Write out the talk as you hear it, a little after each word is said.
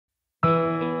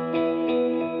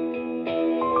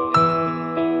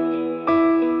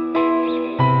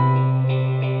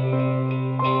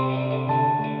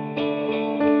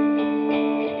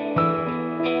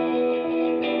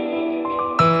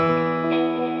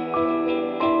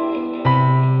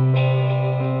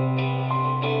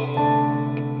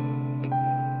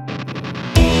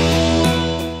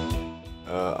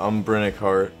I'm Brennick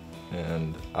Hart,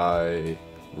 and I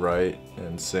write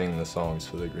and sing the songs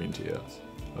for the Green Tea House.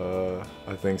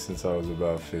 I think since I was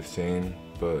about 15,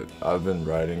 but I've been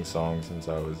writing songs since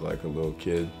I was like a little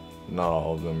kid. Not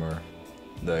all of them are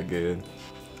that good.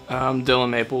 I'm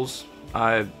Dylan Maples.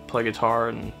 I play guitar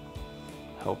and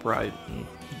help write and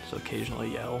just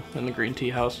occasionally yell in the Green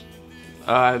Tea House.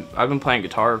 I've been playing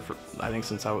guitar for, I think,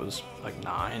 since I was like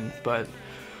 9, but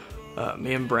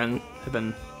me and Brent have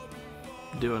been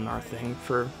doing our thing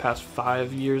for the past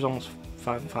 5 years, almost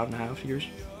five and a half years.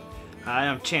 Hi,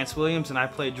 I'm Chance Williams, and I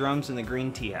play drums in the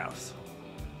Green Tea House.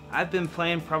 I've been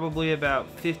playing probably about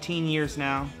 15 years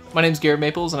now. My name's Garrett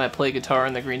Maples, and I play guitar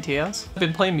in the Green Tea House. I've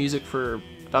been playing music for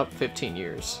about 15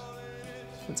 years,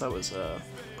 since I was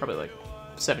probably like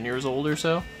 7 years old or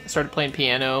so. I started playing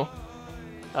piano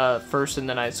first, and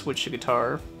then I switched to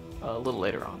guitar a little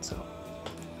later on. So,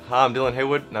 Hi, I'm Dylan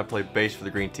Haywood, and I play bass for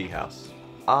the Green Tea House.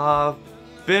 I've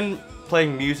been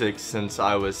playing music since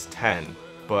I was 10,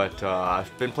 but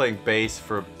I've been playing bass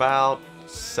for about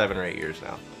 7 or 8 years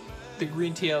now. the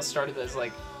Green Tea House started as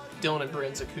like Dylan and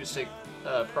Bryn's acoustic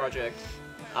project.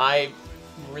 I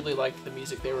really liked the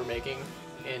music they were making,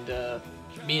 and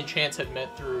me and Chance had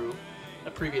met through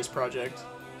a previous project,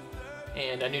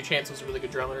 and I knew Chance was a really good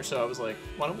drummer, so I was like,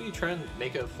 why don't we try and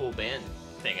make a full band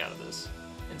thing out of this?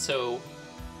 And so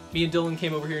me and Dylan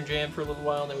came over here and jammed for a little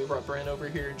while, and then we brought Brent over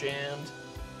here and jammed,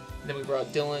 and then we brought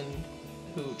Dylan,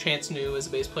 who Chance knew as a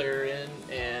bass player, in,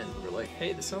 and we were like,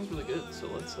 hey, this sounds really good, so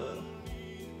let's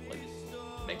like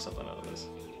make something out of this.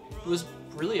 It was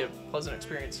really a pleasant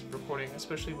experience recording,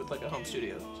 especially with like a home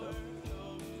studio. So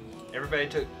Everybody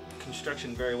took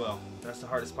construction very well. That's the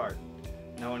hardest part.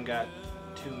 No one got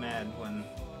too mad when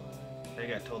they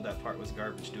got told that part was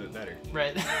garbage, do it better.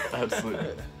 right.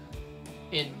 Absolutely.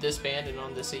 In this band and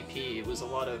on this EP, it was a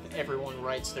lot of everyone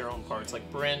writes their own parts.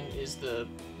 Like Bren is the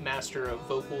master of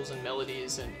vocals and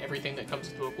melodies and everything that comes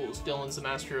with vocals. Dylan's the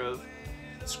master of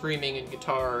screaming and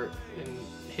guitar and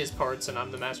his parts, and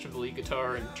I'm the master of the lead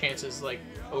guitar, and Chance is like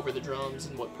over the drums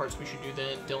and what parts we should do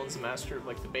then. Dylan's the master of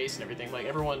like the bass and everything. Like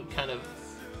everyone kind of,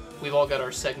 we've all got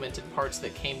our segmented parts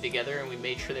that came together and we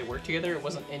made sure they worked together. It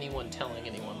wasn't anyone telling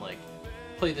anyone like,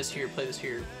 play this here,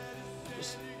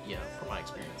 just, you know, from my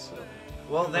experience. So.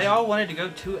 Well, they all wanted to go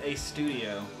to a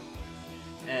studio,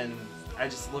 and I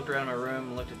just looked around my room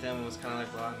and looked at them and was kind of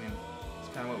like, well, I mean, it's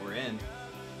kind of what we're in,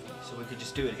 so we could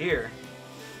just do it here.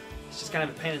 It's just kind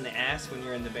of a pain in the ass when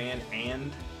you're in the band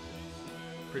and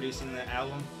producing the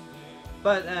album.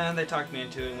 But they talked me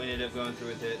into it, and we ended up going through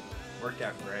with it. Worked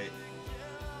out great.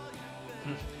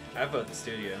 I vote the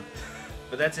studio.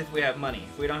 But that's if we have money.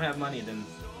 If we don't have money, then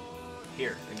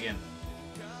here, again.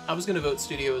 I was gonna vote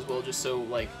studio as well, just so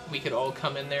like we could all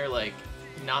come in there like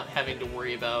not having to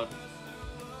worry about.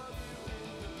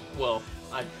 Well,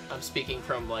 I'm speaking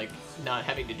from like not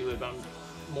having to do it, but I'm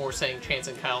more saying Chance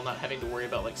and Kyle not having to worry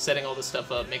about like setting all this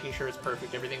stuff up, making sure it's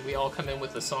perfect, everything. We all come in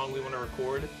with the song we want to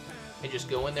record, and just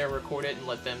go in there, record it, and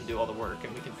let them do all the work,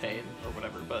 and we can pay or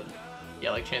whatever. But yeah,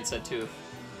 like Chance said too,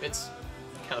 it's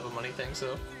kind of a money thing,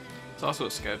 so. It's also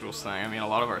a schedules thing. I mean, a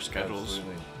lot of our schedules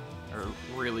Absolutely. are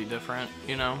really different,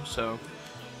 you know, so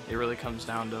it really comes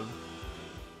down to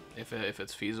if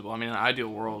it's feasible. I mean, in an ideal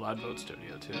world, I'd vote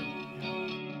studio too. You know?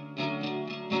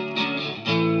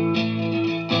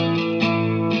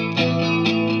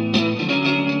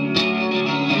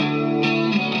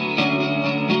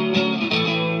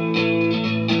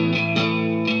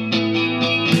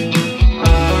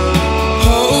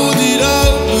 Hold it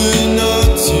up, but not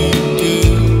too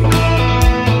good.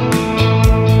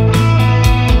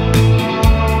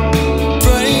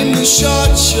 Frame the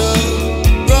shot shut,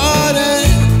 right at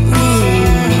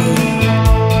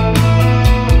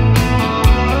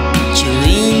you're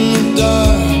in the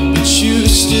dark, but you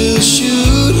still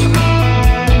shoot.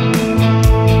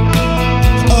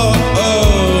 Oh,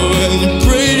 oh, and you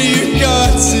pray to your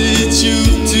gods that you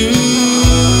do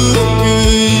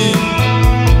good.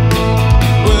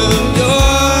 Well, you're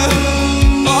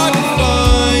hard to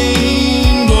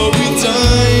find, but with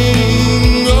time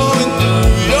going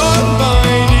through your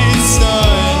mind, it's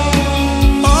not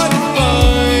hard to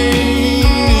find.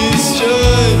 It's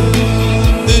just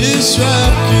this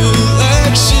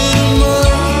recollection of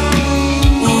mine.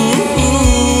 Ooh,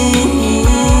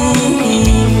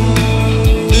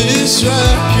 this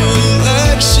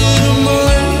recollection of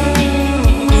mine.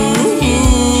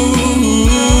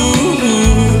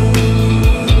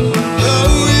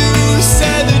 Oh, you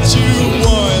said that you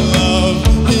want love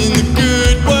in the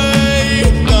good way,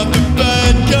 not the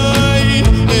bad kind.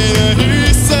 And I hear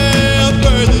you say I've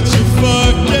heard that you're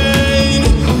fucking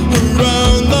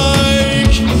around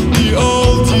like the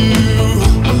old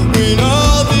you.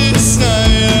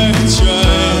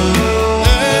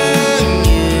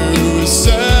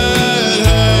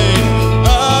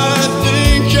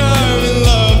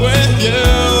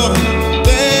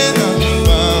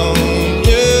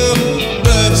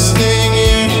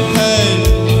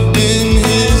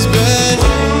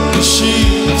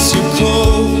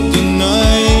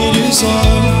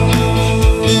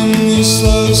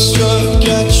 love struck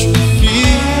at your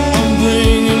feet. I'm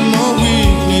bringing my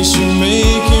weakness, you're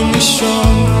making me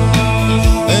strong.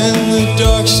 And the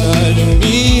dark side of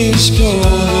me is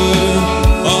colder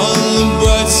on the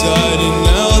bright side. And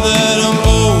now that I'm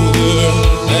older,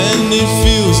 and it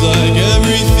feels like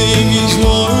everything is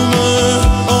warmer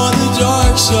on the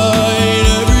dark side.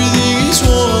 Everything is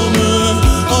warmer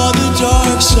on the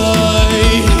dark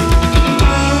side.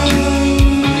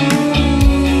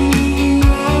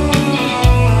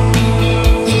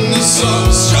 And the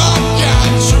sun struck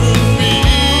at your feet.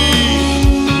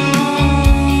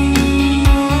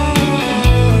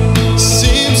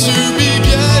 Seems to be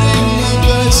getting the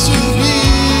best of me.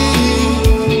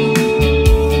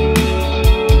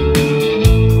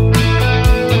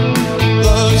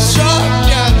 Love struck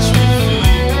at your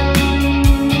feet.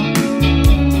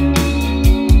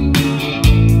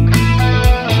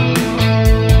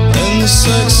 And the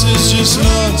sex is just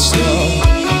non-stop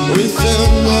with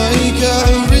them like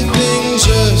everything.